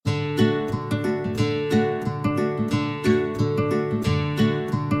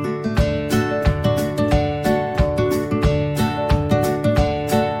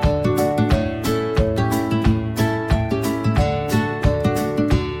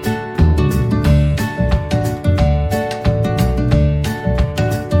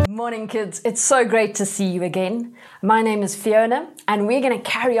morning, kids. It's so great to see you again. My name is Fiona, and we're going to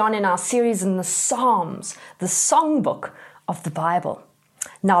carry on in our series in the Psalms, the songbook of the Bible.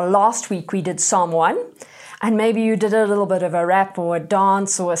 Now, last week we did Psalm 1, and maybe you did a little bit of a rap or a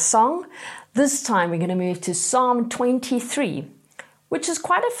dance or a song. This time we're going to move to Psalm 23, which is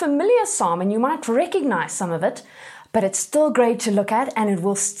quite a familiar psalm, and you might recognize some of it, but it's still great to look at, and it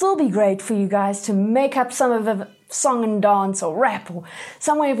will still be great for you guys to make up some of a song and dance or rap or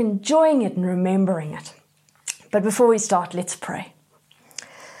some way of enjoying it and remembering it. But before we start, let's pray.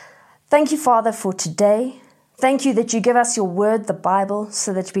 Thank you, Father, for today. Thank you that you give us your word, the Bible,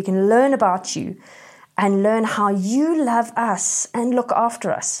 so that we can learn about you and learn how you love us and look after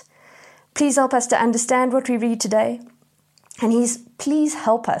us. Please help us to understand what we read today, and please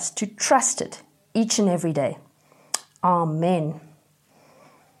help us to trust it each and every day. Amen.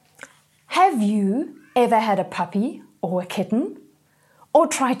 Have you ever had a puppy or a kitten or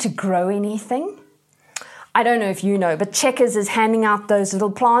tried to grow anything? I don't know if you know, but Checkers is handing out those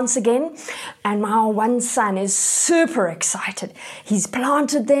little plants again, and my one son is super excited. He's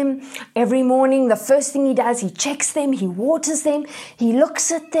planted them every morning. The first thing he does, he checks them, he waters them, he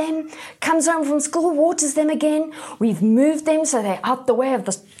looks at them, comes home from school, waters them again. We've moved them so they're out the way of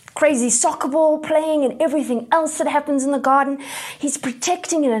the crazy soccer ball playing and everything else that happens in the garden. He's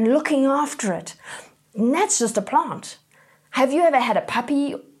protecting it and looking after it. And that's just a plant. Have you ever had a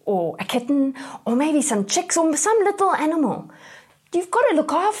puppy or a kitten or maybe some chicks or some little animal? You've got to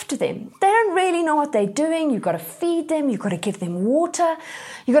look after them. They don't really know what they're doing. You've got to feed them. You've got to give them water.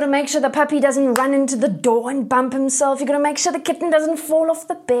 You've got to make sure the puppy doesn't run into the door and bump himself. You've got to make sure the kitten doesn't fall off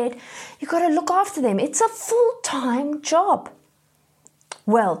the bed. You've got to look after them. It's a full-time job.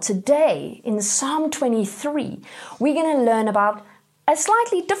 Well, today in Psalm 23, we're going to learn about a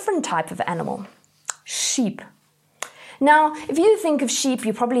slightly different type of animal, sheep. Now, if you think of sheep,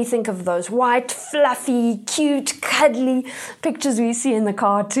 you probably think of those white, fluffy, cute, cuddly pictures we see in the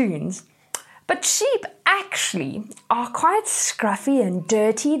cartoons. But sheep actually are quite scruffy and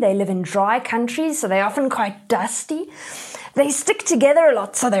dirty. They live in dry countries, so they're often quite dusty. They stick together a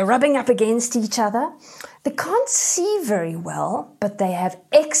lot, so they're rubbing up against each other. They can't see very well, but they have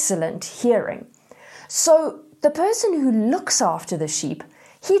excellent hearing. So the person who looks after the sheep,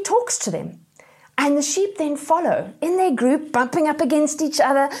 he talks to them. And the sheep then follow in their group, bumping up against each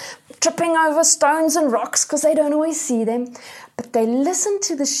other, tripping over stones and rocks because they don't always see them. But they listen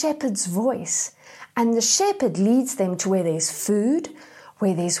to the shepherd's voice, and the shepherd leads them to where there's food,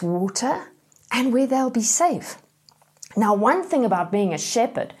 where there's water, and where they'll be safe. Now, one thing about being a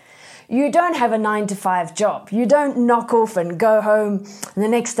shepherd, you don't have a 9-to-5 job. You don't knock off and go home, and the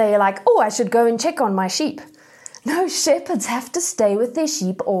next day you're like, oh, I should go and check on my sheep. No, shepherds have to stay with their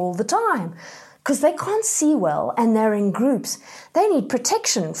sheep all the time because they can't see well and they're in groups. They need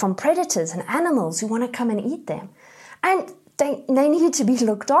protection from predators and animals who want to come and eat them. And they need to be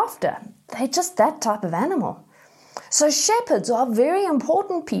looked after. They're just that type of animal. So shepherds are very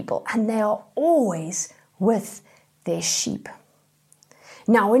important people, and they are always with their sheep.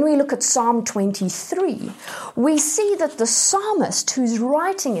 Now, when we look at Psalm 23, we see that the psalmist who's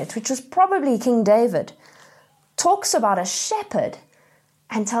writing it, which was probably King David, talks about a shepherd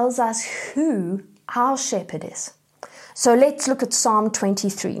and tells us who our shepherd is. So let's look at Psalm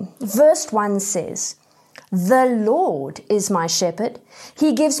 23. Verse 1 says, "The Lord is my shepherd.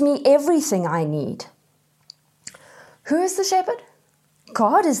 He gives me everything I need." Who is the shepherd?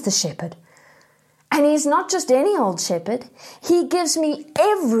 God is the shepherd. And he's not just any old shepherd. He gives me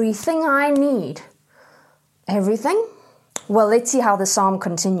everything I need. Everything? Well, let's see how the psalm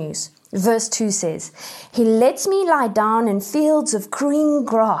continues. Verse 2 says, "He lets me lie down in fields of green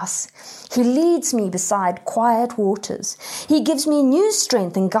grass. He leads me beside quiet waters. He gives me new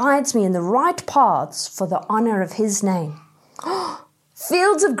strength and guides me in the right paths for the honor of his name."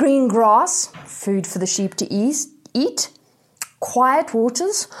 Fields of green grass, food for the sheep to eat. Quiet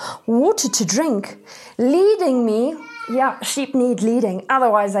waters, water to drink, leading me. Yeah, sheep need leading.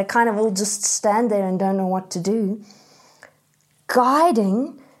 Otherwise, they kind of all just stand there and don't know what to do.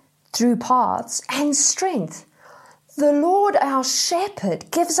 Guiding through paths and strength. The Lord, our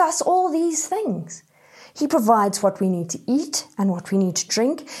shepherd, gives us all these things. He provides what we need to eat and what we need to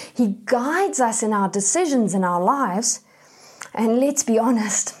drink. He guides us in our decisions in our lives. And let's be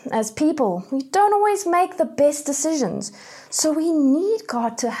honest, as people, we don't always make the best decisions. So we need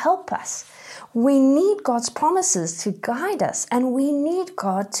God to help us. We need God's promises to guide us, and we need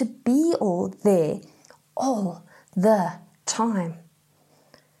God to be all there all the time.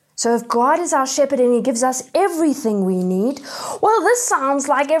 So if God is our shepherd and he gives us everything we need, well, this sounds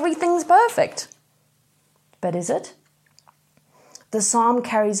like everything's perfect. But is it? The psalm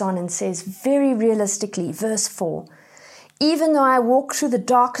carries on and says very realistically, verse 4, even though I walk through the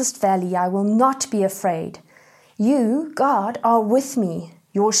darkest valley, I will not be afraid. You, God, are with me.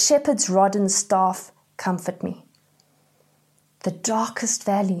 Your shepherd's rod and staff comfort me. The darkest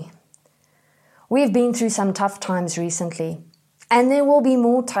valley. We've been through some tough times recently, and there will be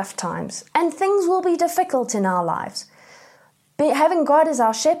more tough times, and things will be difficult in our lives. But having God as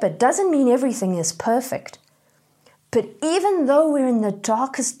our shepherd doesn't mean everything is perfect. But even though we're in the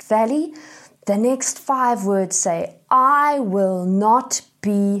darkest valley, the next 5 words say, I will not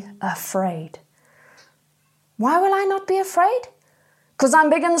be afraid. Why will I not be afraid? Because I'm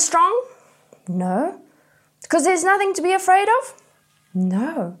big and strong? No. Because there's nothing to be afraid of?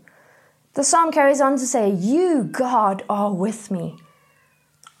 No. The psalm carries on to say, you, God, are with me.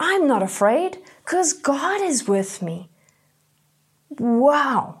 I'm not afraid because God is with me.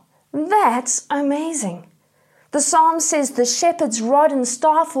 Wow, that's amazing. The psalm says the shepherd's rod and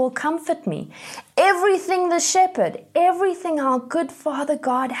staff will comfort me. Everything the shepherd, everything our good Father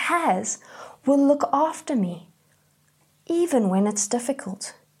God has will look after me, even when it's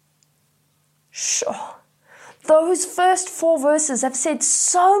difficult. Sure. Those first 4 verses have said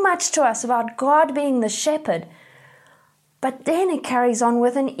so much to us about God being the shepherd. But then it carries on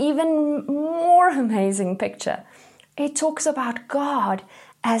with an even more amazing picture. It talks about God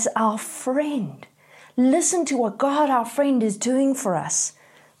as our friend. Listen to what God, our friend, is doing for us.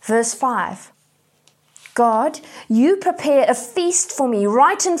 Verse 5. God, you prepare a feast for me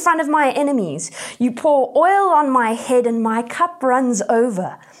right in front of my enemies. You pour oil on my head and my cup runs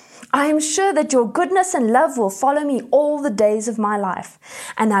over. I am sure that your goodness and love will follow me all the days of my life,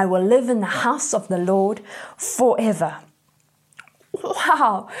 and I will live in the house of the Lord forever.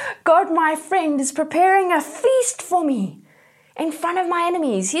 Wow, God, my friend, is preparing a feast for me in front of my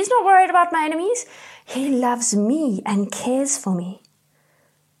enemies. He's not worried about my enemies. He loves me and cares for me.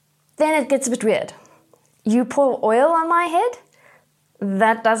 Then it gets a bit weird. You pour oil on my head?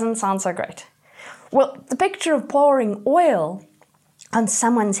 That doesn't sound so great. Well, the picture of pouring oil on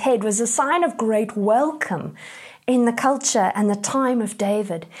someone's head was a sign of great welcome in the culture and the time of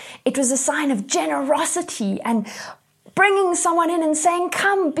David. It was a sign of generosity and bringing someone in and saying,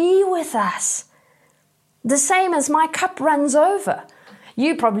 come be with us. The same as my cup runs over.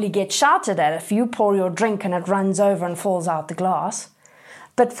 You probably get shouted at if you pour your drink and it runs over and falls out the glass.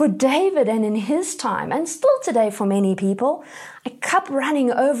 But for David and in his time, and still today for many people, a cup running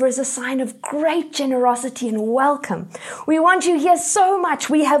over is a sign of great generosity and welcome. We want you here so much.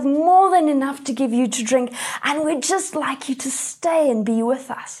 We have more than enough to give you to drink, and we'd just like you to stay and be with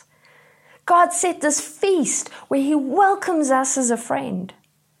us. God set this feast where he welcomes us as a friend.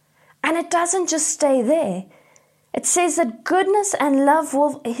 And it doesn't just stay there. It says that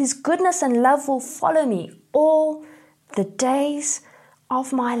his goodness and love will follow me all the days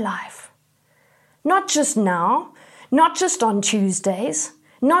of my life. Not just now, not just on Tuesdays,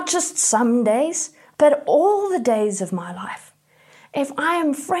 not just some days, but all the days of my life. If I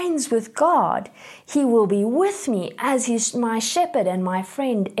am friends with God, he will be with me as he's my shepherd and my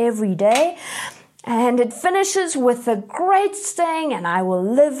friend every day. And it finishes with the great saying, and I will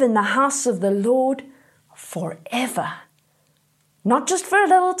live in the house of the Lord forever. Not just for a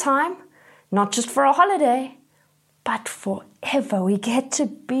little time, not just for a holiday, but forever. We get to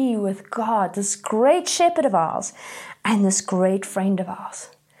be with God, this great shepherd of ours and this great friend of ours.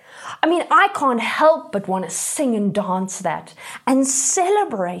 I mean, I can't help but want to sing and dance that and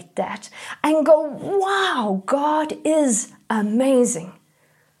celebrate that and go, wow, God is amazing.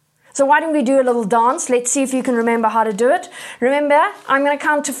 So why don't we do a little dance? Let's see if you can remember how to do it. Remember, I'm going to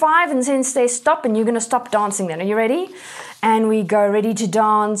count to 5 and then say stop, and you're going to stop dancing then. Are you ready? And we go, ready to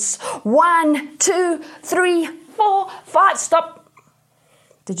dance. 1, 2, 3, 4, 5, stop.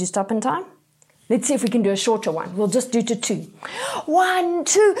 Did you stop in time? Let's see if we can do a shorter one. We'll just do to 2. 1,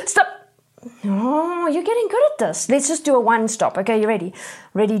 2, stop. Oh, you're getting good at this. Let's just do a 1 stop. Okay, you ready?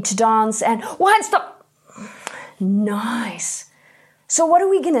 Ready to dance and 1 stop. Nice. So what are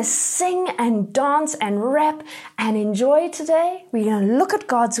we going to sing and dance and rap and enjoy today? We're going to look at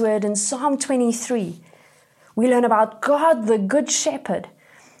God's word in Psalm 23. We learn about God, the good shepherd,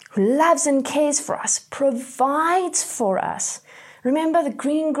 who loves and cares for us, provides for us. Remember the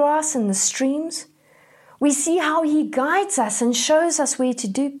green grass and the streams? We see how he guides us and shows us where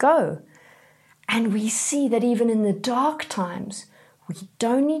to go. And we see that even in the dark times, we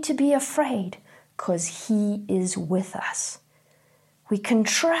don't need to be afraid because he is with us. We can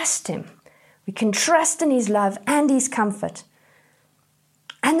trust him. We can trust in his love and his comfort.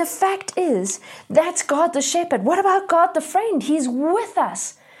 And the fact is, that's God the shepherd. What about God the friend? He's with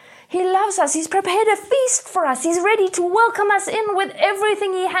us. He loves us. He's prepared a feast for us. He's ready to welcome us in with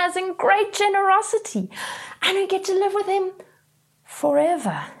everything He has in great generosity. And we get to live with Him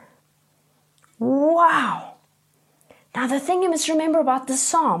forever. Wow. Now the thing you must remember about this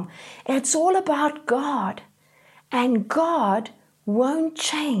psalm, it's all about God. And God won't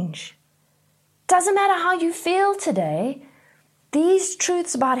change. Doesn't matter how you feel today, these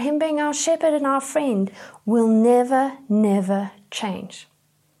truths about Him being our shepherd and our friend will never, never change.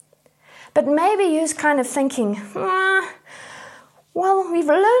 But maybe you're kind of thinking, well, we've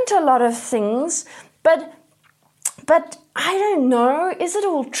learned a lot of things, but I don't know, is it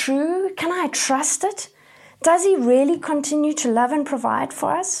all true? Can I trust it? Does He really continue to love and provide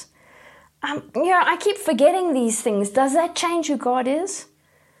for us? I keep forgetting these things. Does that change who God is?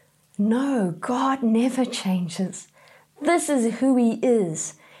 No, God never changes. This is who He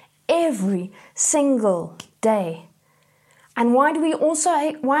is every single day. And why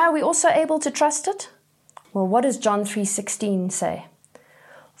are we also able to trust it? Well, what does John 3:16 say?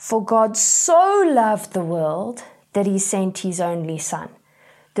 For God so loved the world that He sent His only Son,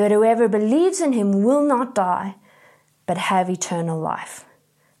 that whoever believes in Him will not die, but have eternal life.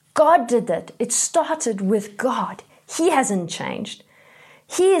 God did that. It started with God. He hasn't changed.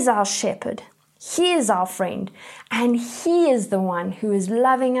 He is our shepherd. He is our friend. And He is the one who is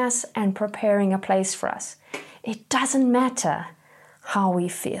loving us and preparing a place for us. It doesn't matter how we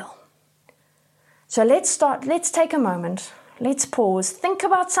feel. So let's take a moment. Let's pause. Think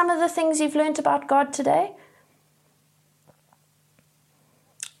about some of the things you've learned about God today.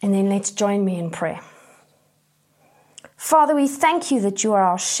 And then let's join me in prayer. Father, we thank You that You are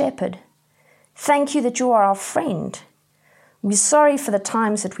our shepherd. Thank You that You are our friend. We're sorry for the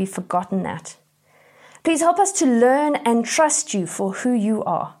times that we've forgotten that. Please help us to learn and trust You for who You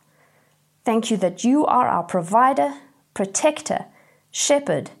are. Thank You that You are our provider, protector,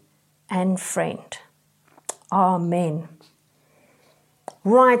 shepherd, and friend. Amen.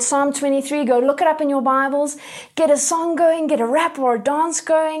 Right, Psalm 23, go look it up in your Bibles. Get a song going, get a rap or a dance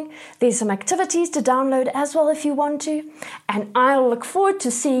going. There's some activities to download as well if you want to. And I'll look forward to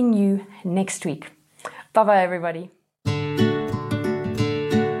seeing you next week. Bye-bye, everybody.